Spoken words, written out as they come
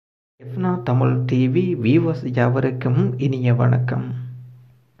எஃப்னா Tamil TV viewers யாவருக்கும் இனிய வணக்கம்.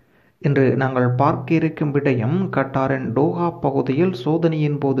 இன்று நாங்கள் பார்க்க இருக்கும் விடயம் கட்டாரின் டோஹா பகுதியில்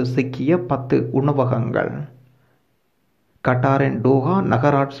சோதனையின் போது சிக்கிய 10 உணவகங்கள். கட்டாரின் டோஹா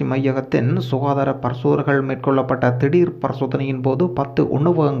நகராட்சி மையகத்தின் சுகாதார பரிசோதனைகள் மேற்கொள்ளப்பட்ட திடீர் பரிசோதனையின் போது 10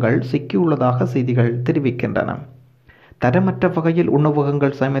 உணவகங்கள் சிக்கியுள்ளதாக செய்திகள் தெரிவிக்கின்றன. தரமற்ற வகையில்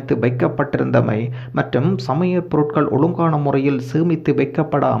உணவகங்கள் சமைத்து வைக்கப்பட்டிருந்தமை மற்றும் சமையல் பொருட்கள் ஒழுங்கான முறையில் சேமித்து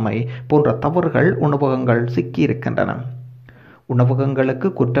வைக்கப்படாமை போன்ற தவறுகள் உணவகங்கள் சிக்கியிருக்கின்றன. உணவகங்களுக்கு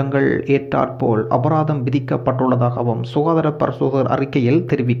குற்றங்கள் ஏற்றாற்போல் அபராதம் விதிக்கப்பட்டுள்ளதாகவும் சுகாதார பரிசோதகர் அறிக்கையில்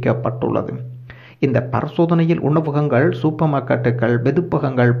தெரிவிக்கப்பட்டுள்ளது. இந்த பரிசோதனையில் உணவகங்கள், சூப்பர் மார்க்கெட்டுகள்,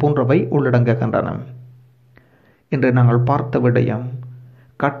 வெதுப்பகங்கள் போன்றவை உள்ளடங்குகின்றன. இன்று நாங்கள் பார்த்த விடயம்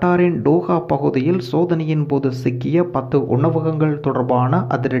கட்டாரின் டோஹா பகுதியில் சோதனையின் போது சிக்கிய 10 உணவகங்கள் தொடர்பான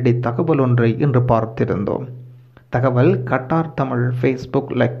அதிரடி தகவல் ஒன்றை இன்று பார்த்திருந்தோம். தகவல் Khattar Tamil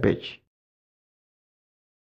Facebook like page.